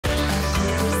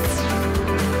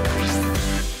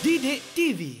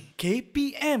EduwebTV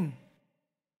KPM.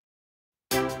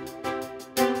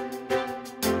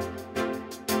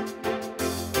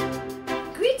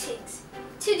 Greetings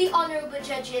to the honorable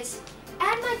judges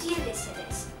and my dear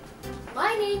listeners.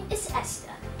 My name is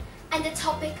Esther, and the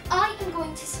topic I am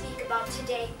going to speak about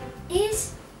today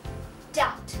is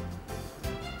doubt.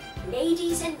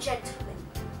 Ladies and gentlemen,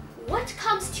 what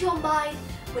comes to your mind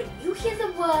when you hear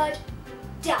the word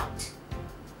doubt?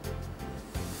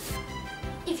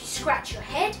 If you scratch your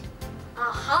head,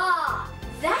 aha,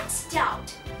 that's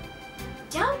doubt.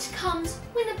 Doubt comes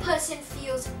when a person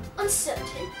feels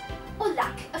uncertain or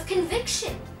lack of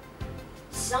conviction.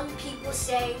 Some people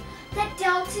say that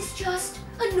doubt is just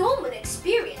a normal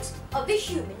experience of a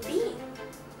human being.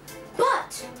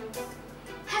 But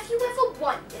have you ever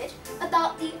wondered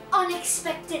about the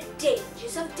unexpected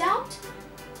dangers of doubt?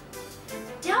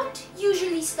 Doubt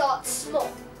usually starts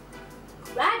small.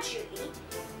 Gradually,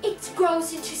 it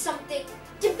grows into something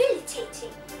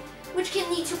debilitating, which can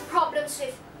lead to problems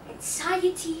with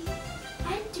anxiety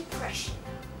and depression.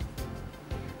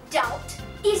 Doubt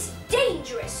is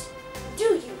dangerous. Do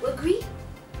you agree?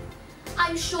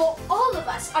 I'm sure all of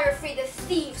us are afraid of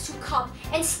thieves who come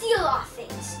and steal our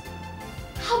things.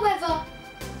 However,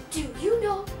 do you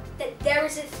know that there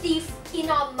is a thief in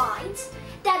our minds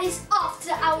that is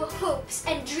after our hopes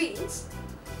and dreams?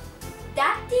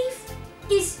 That thief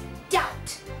is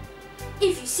doubt.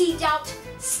 If you see doubt,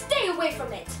 stay away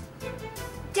from it.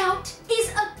 Doubt is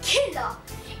a killer,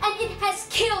 and it has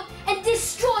killed and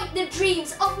destroyed the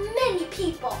dreams of many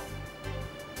people.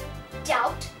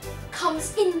 Doubt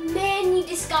comes in many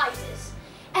disguises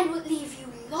and will leave you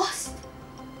lost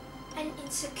and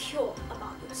insecure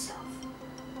about yourself.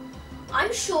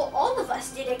 I'm sure all of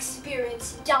us did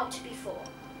experience doubt before,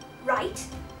 right?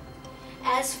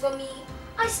 As for me,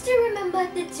 I still remember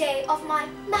the day of my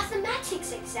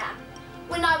mathematics exam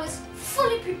when I was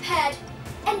fully prepared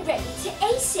and ready to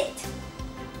ace it.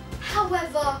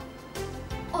 However,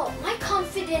 all my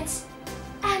confidence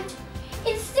and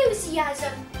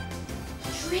enthusiasm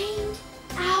drained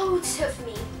out of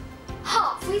me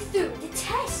halfway through the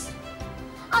test.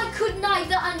 I could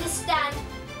neither understand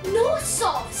nor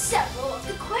solve several of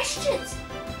the questions.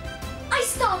 I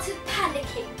started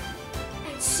panicking,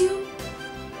 and soon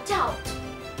doubt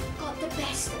got the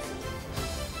best of me.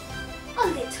 A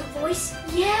little voice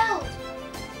yelled,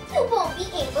 "You won't be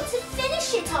able to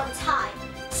finish it on time.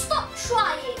 Stop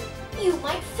trying. You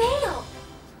might fail."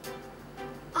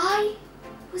 I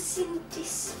was in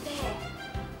despair.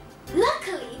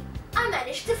 Luckily, I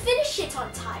managed to finish it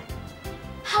on time.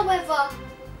 However,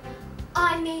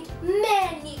 I made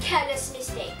many careless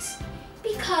mistakes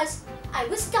because I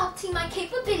was doubting my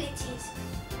capabilities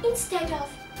instead of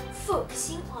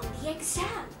focusing on the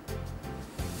exam.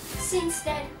 Since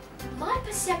then, my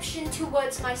perception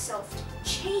towards myself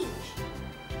changed.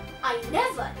 I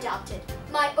never doubted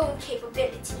my own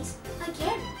capabilities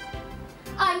again.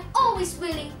 I'm always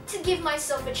willing to give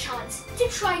myself a chance to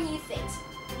try new things,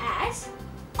 as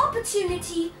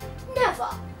opportunity never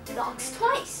knocks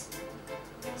twice.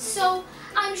 So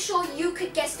I'm sure you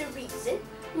could guess the reason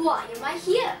why am I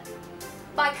here.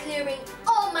 By clearing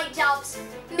all my doubts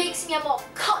makes me a more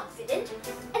confident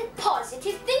and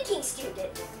positive thinking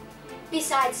student,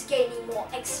 besides gaining more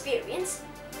experience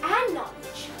and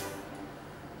knowledge.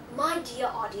 My dear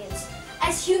audience,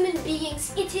 as human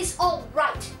beings, it is all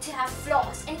right to have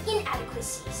flaws and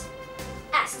inadequacies.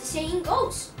 As the saying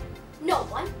goes, no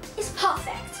one is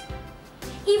perfect.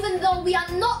 Even though we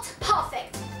are not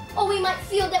perfect, or we might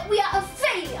feel that we are a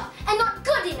failure and not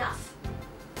good enough,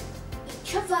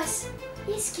 each of us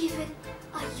is given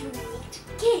a unique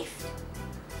gift,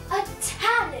 a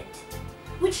talent,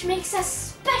 which makes us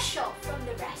special from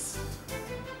the rest.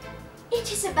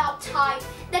 It is about time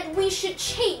that we should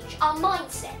change our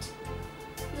mindset.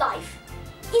 Life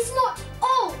is not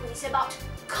always about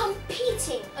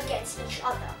competing against each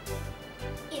other.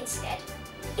 Instead,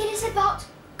 it is about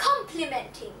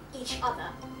complementing each other.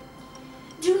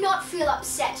 Do not feel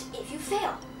upset if you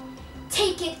fail.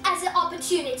 Take it as an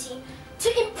opportunity to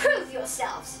improve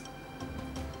yourselves.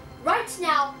 Right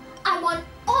now, I want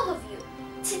all of you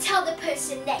to tell the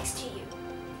person next to you,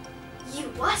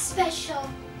 you are special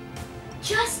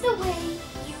just the way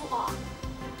you are.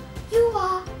 You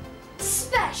are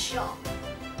special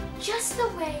just the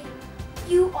way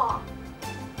you are.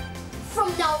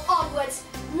 From now onwards,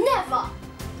 never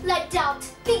let doubt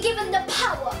be given the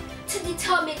power to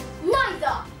determine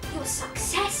neither your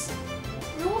success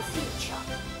nor future.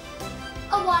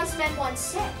 A wise man once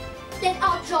said that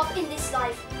our job in this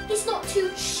life is not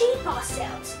to shape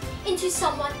ourselves into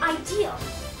someone ideal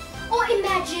or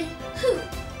imagine who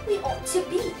we ought to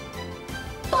be,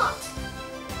 but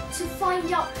to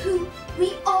find out who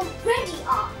we already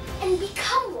are and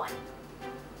become one.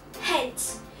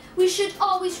 Hence, we should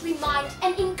always remind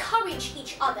and encourage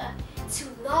each other to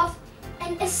love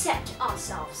and accept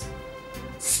ourselves.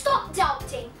 Stop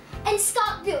doubting and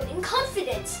start building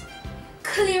confidence.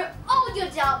 Clear all your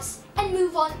doubts and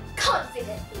move on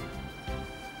confidently.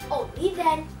 Only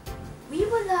then, we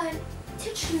will learn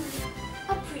to truly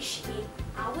appreciate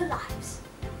our lives.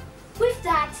 With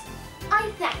that, I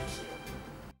thank you.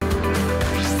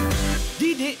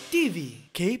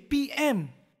 DidikTV KPM.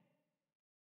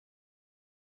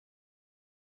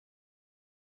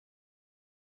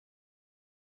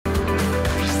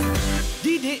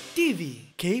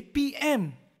 DidikTV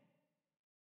KPM.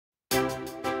 Good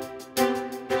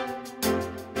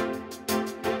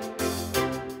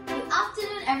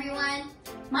afternoon, everyone.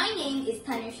 My name is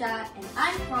Tanusha and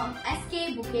I'm from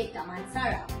SK Bukit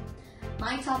Damansara.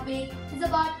 My topic is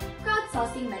about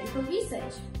crowdsourcing medical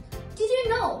research. Did you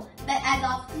know that as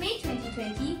of May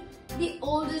 2020, the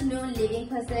oldest known living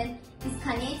person is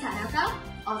Kane Tanaka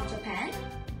of Japan,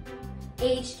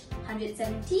 aged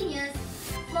 117 years,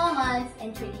 4 months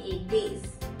and 28 days.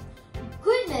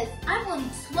 Goodness, I'm only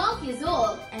 12 years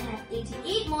old and have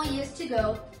 88 more years to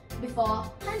go before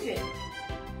 100.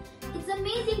 It's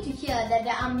amazing to hear that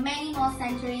there are many more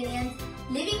centenarians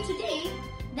living today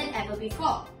than ever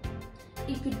before.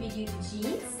 It could be due to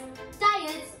genes,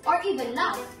 diets, or even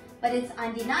luck, but it's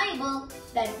undeniable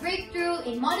that breakthrough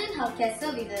in modern healthcare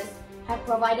services have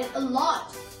provided a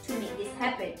lot to make this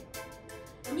happen.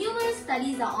 Numerous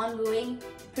studies are ongoing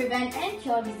to prevent and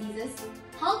cure diseases,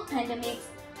 halt pandemics,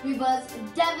 reverse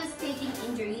devastating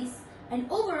injuries, and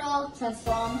overall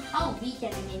transform how we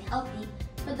can remain healthy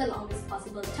for the longest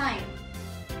possible time.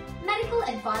 Medical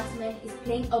advancement is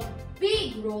playing a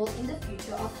big role in the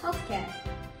future of healthcare.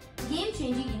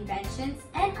 Game-changing inventions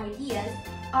and ideas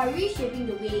are reshaping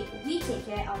the way we take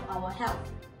care of our health.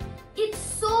 It's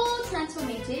so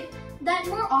transformative that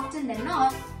more often than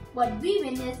not, what we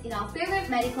witness in our favorite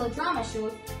medical drama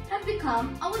shows have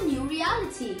become our new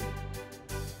reality.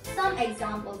 Some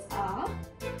examples are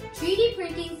 3D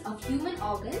printings of human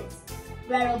organs,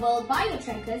 wearable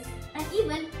biotrackers, and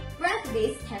even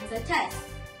breath-based cancer tests.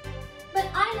 But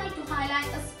I like to highlight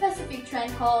a specific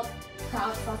trend called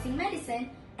crowdsourcing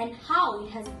medicine and how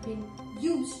it has been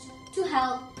used to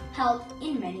help health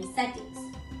in many settings.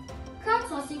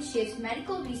 Crowdsourcing shifts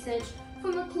medical research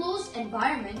from a closed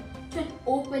environment to an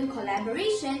open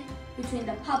collaboration between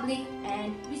the public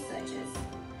and researchers.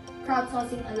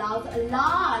 Crowdsourcing allows a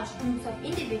large group of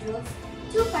individuals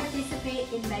to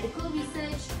participate in medical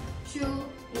research through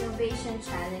innovation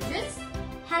challenges,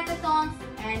 hackathons,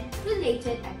 and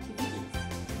related activities.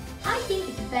 I think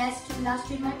it's best to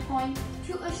illustrate my point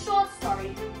through a short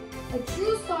story, a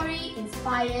true story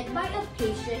inspired by a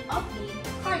patient of named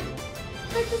Carly,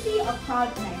 courtesy of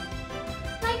CrowdMed.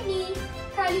 Like me,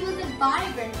 Carly was a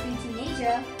vibrant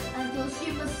teenager until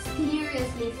she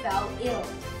mysteriously fell ill.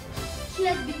 She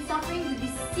has been suffering with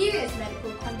this serious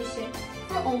medical condition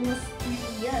for almost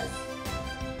 3 years.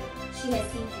 She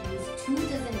has seen at least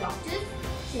 24 doctors,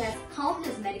 she has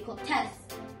countless medical tests,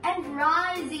 and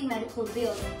rising medical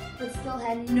bills, but still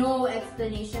had no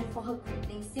explanation for her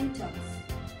crippling symptoms.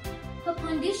 Her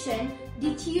condition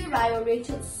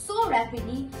deteriorated so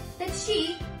rapidly that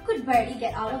she could barely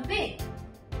get out of bed.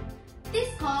 This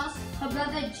caused her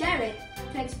brother Jared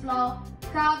to explore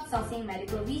crowdsourcing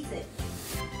medical research.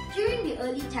 During the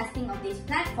early testing of this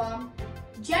platform,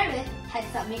 Jared had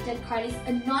submitted Carly's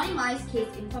anonymized case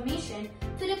information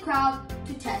to the crowd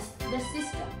to test the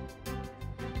system.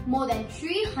 More than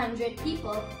 300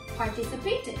 people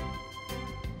participated.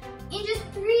 In just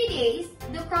 3 days,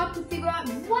 the crowd could figure out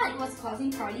what was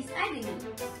causing Carly's agony.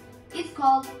 It's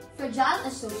called Fragile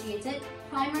Associated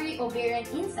Primary Ovarian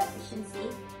Insufficiency,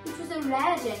 which was a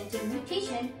rare genetic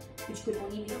mutation which could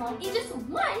only be found in just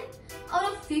 1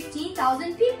 out of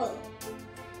 15,000 people.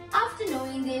 After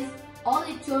knowing this, all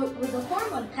it took was a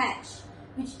hormone patch,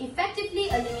 which effectively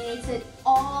eliminated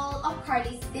all of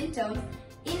Carly's symptoms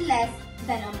in less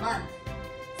than a month.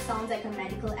 Sounds like a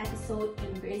medical episode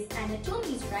in Grey's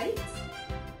Anatomy, right?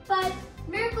 But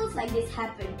miracles like this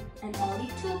happen, and all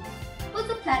it took was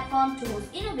a platform to host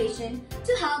innovation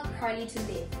to help Carly to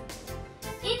live.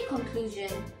 In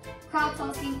conclusion,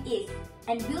 crowdsourcing is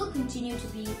and will continue to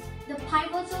be the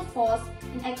pivotal force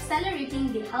in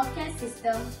accelerating the healthcare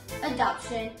system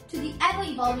adoption to the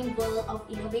ever-evolving world of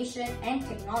innovation and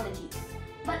technology.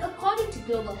 But according to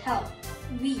Global Health,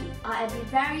 we are at the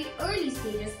very early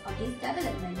stages of this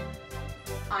development.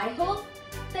 I hope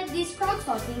that this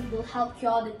crowdsourcing will help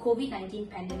cure the COVID-19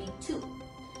 pandemic too.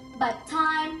 But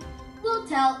time will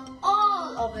tell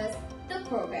all of us the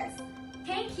progress.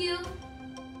 Thank you.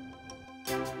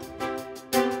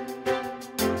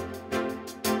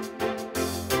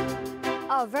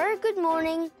 A very good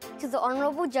morning to the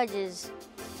honorable judges.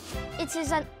 It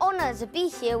is an honor to be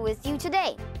here with you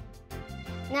today.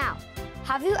 Now,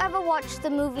 have you ever watched the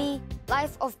movie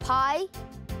Life of Pi?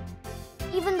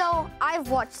 Even though I've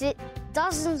watched it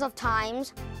dozens of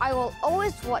times, I will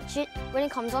always watch it when it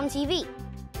comes on TV.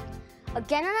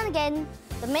 Again and again,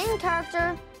 the main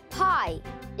character, Pi,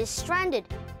 is stranded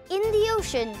in the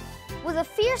ocean with the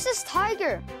fiercest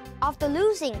tiger after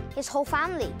losing his whole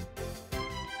family.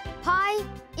 Pi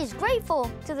is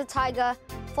grateful to the tiger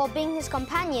for being his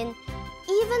companion,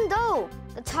 even though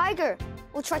the tiger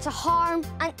will try to harm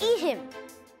and eat him.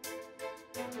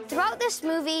 Throughout this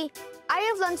movie, I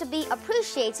have learned to be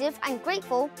appreciative and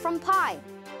grateful from Pi.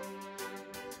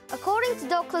 According to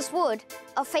Douglas Wood,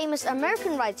 a famous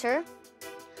American writer,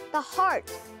 the heart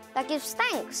that gives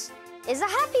thanks is a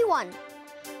happy one,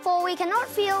 for we cannot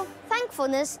feel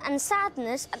thankfulness and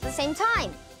sadness at the same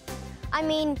time. I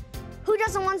mean, who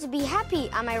doesn't want to be happy,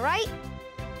 am I right?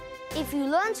 If you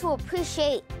learn to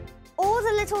appreciate all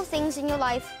the little things in your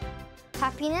life,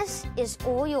 happiness is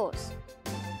all yours.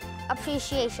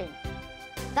 Appreciation.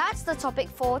 That's the topic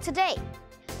for today.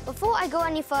 Before I go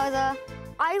any further,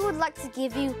 I would like to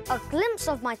give you a glimpse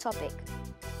of my topic.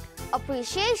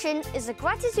 Appreciation is a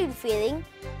gratitude feeling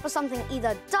for something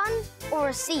either done or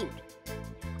received.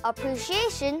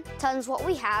 Appreciation turns what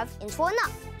we have into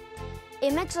enough.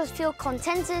 It makes us feel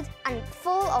contented and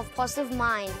full of positive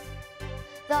mind.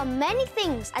 There are many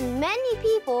things and many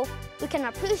people we can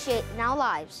appreciate in our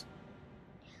lives.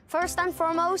 First and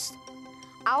foremost,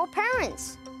 our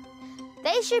parents.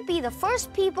 They should be the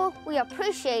first people we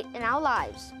appreciate in our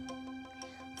lives.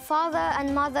 Father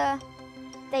and mother,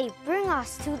 they bring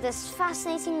us to this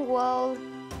fascinating world.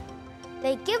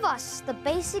 They give us the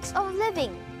basics of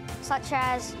living, such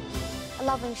as a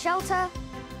loving shelter,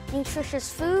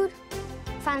 nutritious food,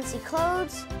 fancy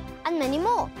clothes, and many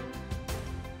more.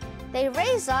 They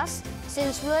raise us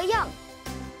since we were young.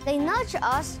 They nurture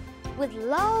us with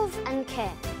love and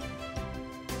care.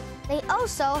 They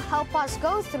also help us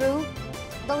go through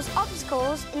those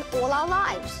obstacles in all our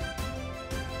lives.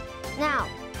 Now,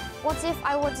 what if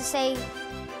I were to say,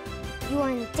 you are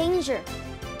in danger?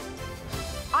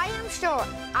 I am sure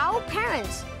our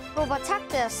parents will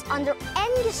protect us under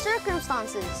any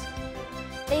circumstances.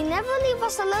 They never leave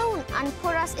us alone and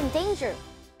put us in danger.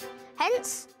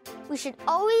 Hence, we should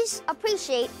always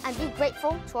appreciate and be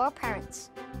grateful to our parents.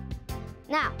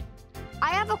 Now,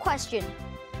 I have a question.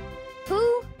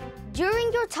 Who,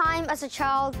 during your time as a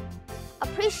child,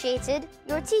 appreciated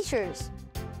your teachers?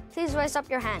 Please raise up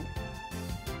your hand.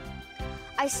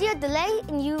 I see a delay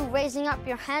in you raising up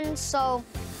your hand, so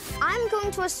I'm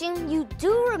going to assume you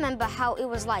do remember how it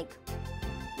was like.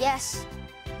 Yes,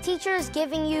 teachers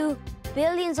giving you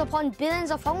billions upon billions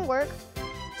of homework,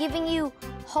 giving you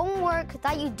homework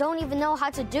that you don't even know how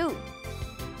to do.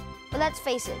 But let's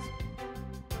face it,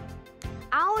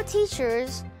 our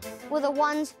teachers were the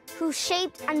ones who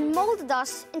shaped and molded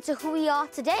us into who we are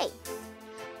today.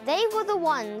 They were the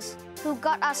ones who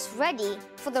got us ready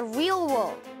for the real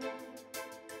world.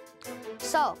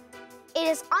 So, it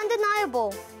is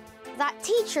undeniable that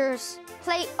teachers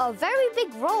play a very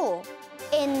big role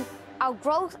in our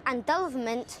growth and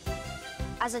development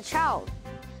as a child.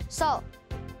 So,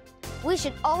 we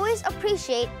should always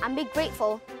appreciate and be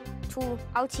grateful to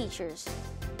our teachers.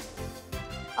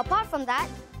 Apart from that,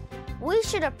 we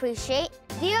should appreciate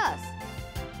the earth.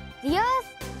 The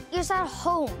earth is our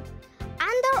home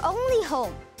and our only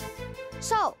home.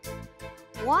 So,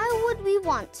 why would we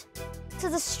want to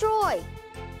destroy,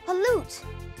 pollute,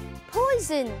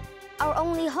 poison our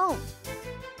only home?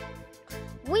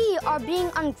 We are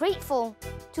being ungrateful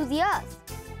to the earth.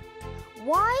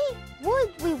 Why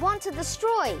would we want to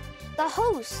destroy the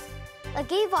host that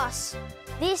gave us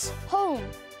this home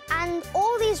and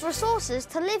all these resources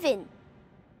to live in?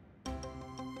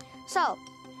 So,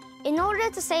 in order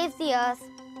to save the earth,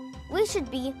 we should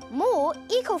be more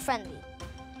eco-friendly.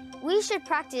 We should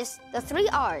practice the 3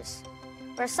 R's: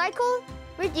 recycle,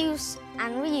 reduce,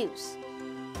 and reuse.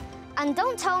 And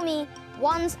don't tell me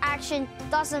one's action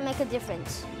doesn't make a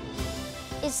difference.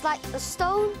 It's like the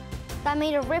stone that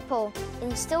made a ripple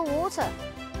in still water.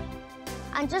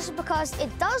 And just because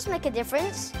it does make a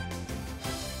difference,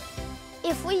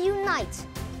 if we unite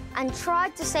and try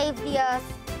to save the earth,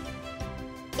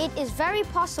 it is very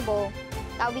possible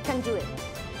that we can do it.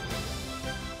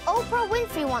 Oprah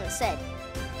Winfrey once said,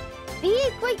 "Be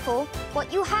grateful for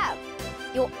what you have.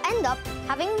 You'll end up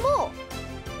having more.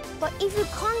 But if you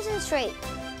concentrate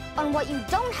on what you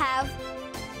don't have,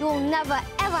 you'll never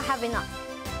ever have enough."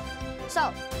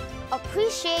 So,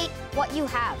 appreciate what you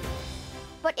have.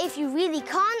 But if you really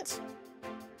can't,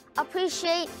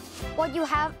 appreciate what you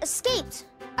have escaped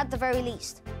at the very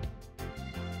least.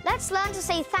 Let's learn to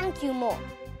say thank you more.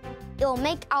 It'll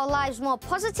make our lives more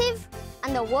positive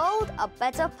and the world a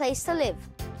better place to live.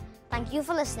 Thank you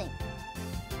for listening.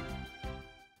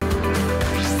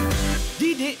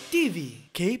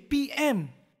 DidikTV KPM.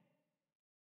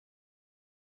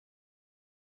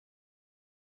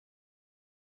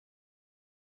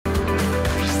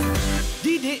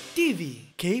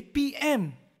 DidikTV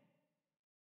KPM.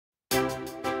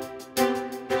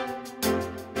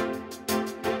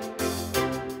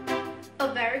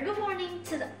 A very good morning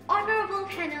to the honorable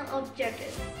panel of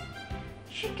judges.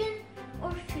 Chicken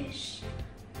or fish?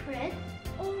 Bread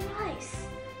or rice?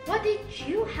 What did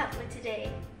you have for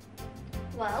today?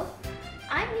 Well,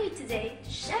 I'm here today to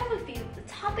share with you the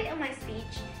topic of my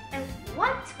speech and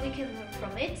what we can learn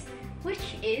from it,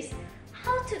 which is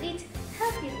how to eat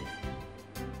healthily.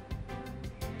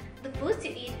 The foods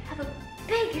you eat have a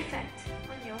big effect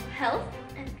on your health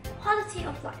and quality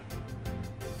of life.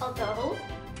 Although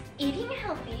eating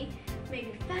healthy may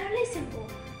be fairly simple,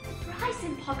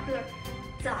 rising popular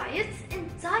diets and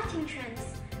dieting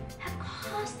trends have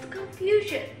caused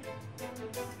confusion.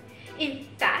 In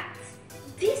fact,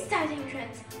 these dieting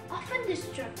trends often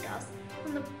distract us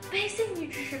from the basic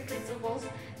nutrition principles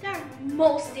that are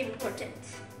most important.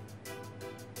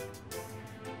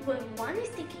 When one is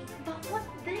thinking about what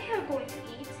they are going to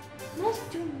eat, most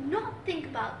do not think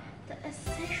about the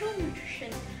essential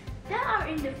nutrition that are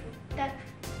in the food that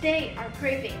they are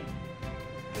craving.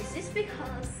 This is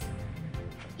because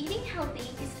eating healthy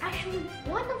is actually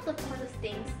one of the hardest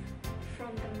things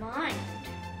from the mind.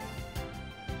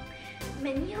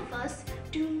 Many of us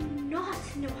do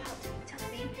not know how to eat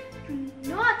healthy, do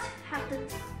not have the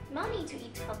money to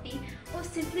eat healthy, or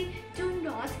simply do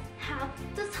not have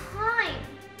the time.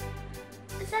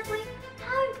 Exactly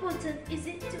how important is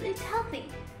it to eat healthy?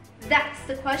 That's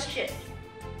the question.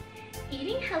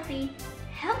 Eating healthy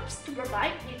helps to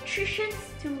provide nutrition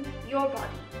to your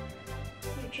body.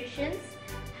 Nutrition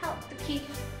helps to keep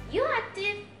you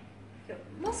active, your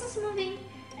muscles moving,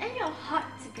 and your heart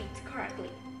to beat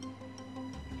correctly.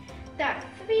 There are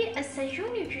 3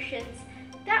 essential nutrients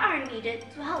that are needed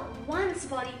to help one's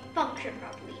body function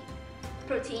properly: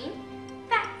 protein,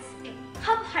 fats, and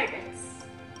carbohydrates.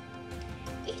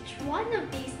 Each one of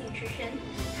these nutrition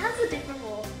has a different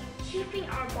role in keeping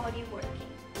our body working.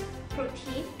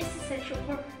 Protein is essential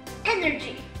for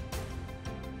energy.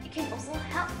 It can also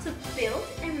help to build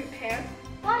and repair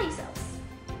body cells.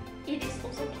 It is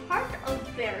also part of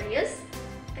various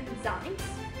enzymes,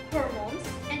 hormones,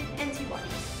 and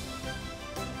antibodies.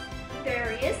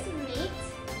 Various meats,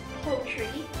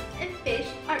 poultry, and fish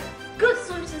are good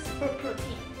sources for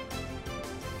protein.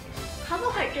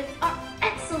 Carbohydrates are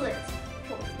excellent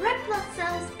for red blood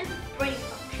cells and brain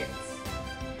functions.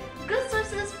 Good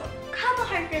sources for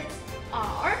carbohydrates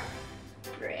are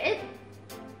bread,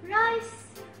 rice,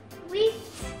 wheat,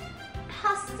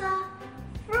 pasta,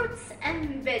 fruits,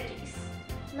 and veggies.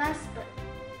 Last but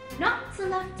not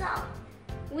left out,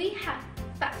 we have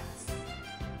fats.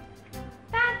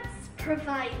 Fats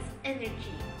provides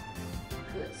energy.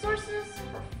 Good sources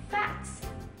for fats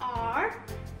are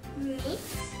meat,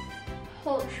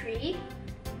 poultry,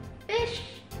 fish,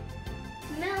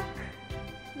 milk,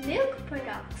 milk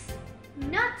products,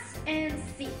 nuts, and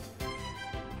seeds.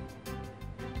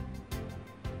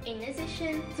 In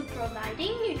addition to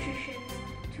providing nutrition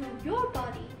to your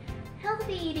body,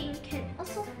 healthy eating can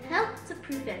also help to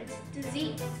prevent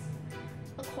disease.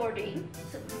 According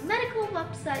to medical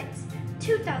websites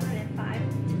 2005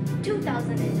 to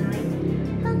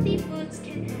 2009, healthy foods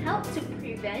can help to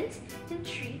prevent and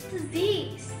treat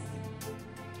disease.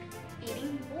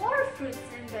 Eating more fruits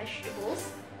and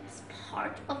vegetables as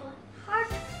part of a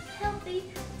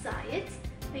heart-healthy diet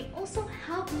may also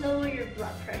help lower your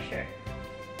blood pressure.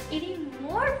 Eating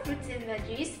more fruits and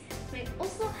veggies may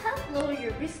also help lower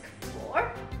your risk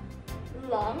for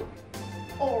lung,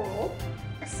 oral,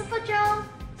 esophageal,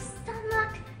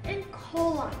 stomach, and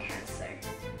colon cancer.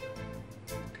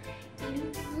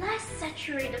 Eating less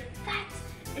saturated fat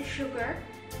and sugar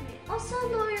may also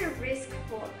lower your risk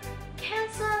for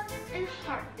cancer and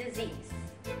heart disease.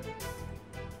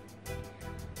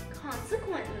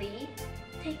 Consequently,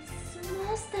 take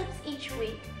small steps each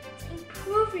week to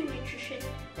improve your nutrition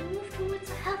and move towards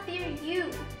a healthier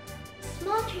you.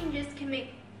 Small changes can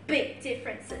make big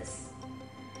differences.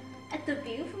 At the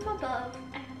view from above,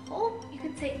 I hope you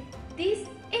can take these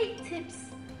 8 tips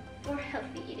for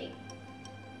healthy eating.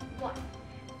 1.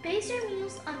 Base your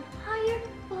meals on higher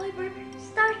fiber,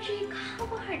 starchy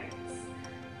carbohydrates.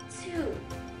 2.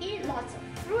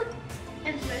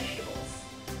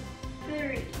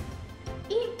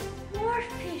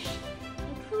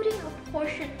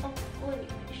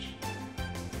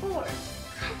 4.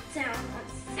 Cut down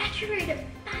on saturated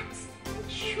fats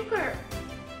and sugar.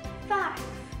 5.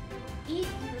 Eat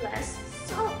less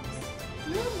salt,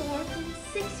 no more than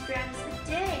 6 grams a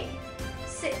day.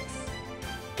 6.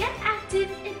 Get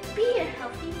active and be a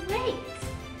healthy weight.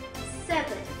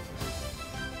 7.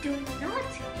 Do not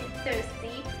get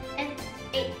thirsty. And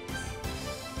 8.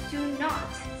 Do not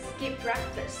skip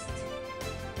breakfast.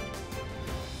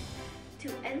 To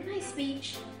end my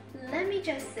speech, let me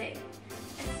just say,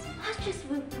 as much as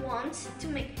we want to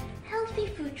make healthy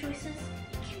food choices,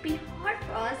 it can be hard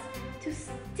for us to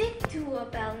stick to a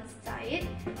balanced diet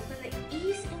when the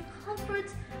ease and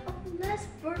comforts of less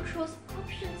virtuous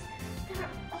options that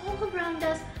are all around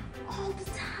us all the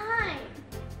time.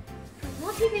 For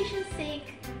motivation's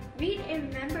sake, read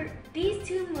and remember these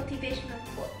 2 motivational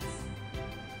quotes.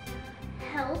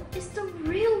 Health is the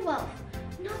real wealth,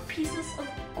 not pieces of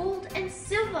gold and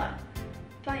silver,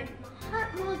 by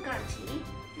Mahatma Gandhi.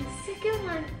 The second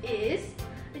one is,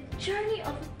 the journey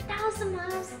of 1,000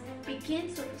 miles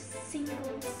begins with a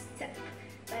single step,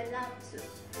 by Lao Tzu.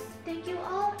 Thank you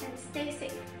all and stay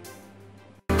safe.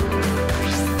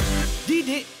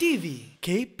 DidikTV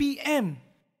KPM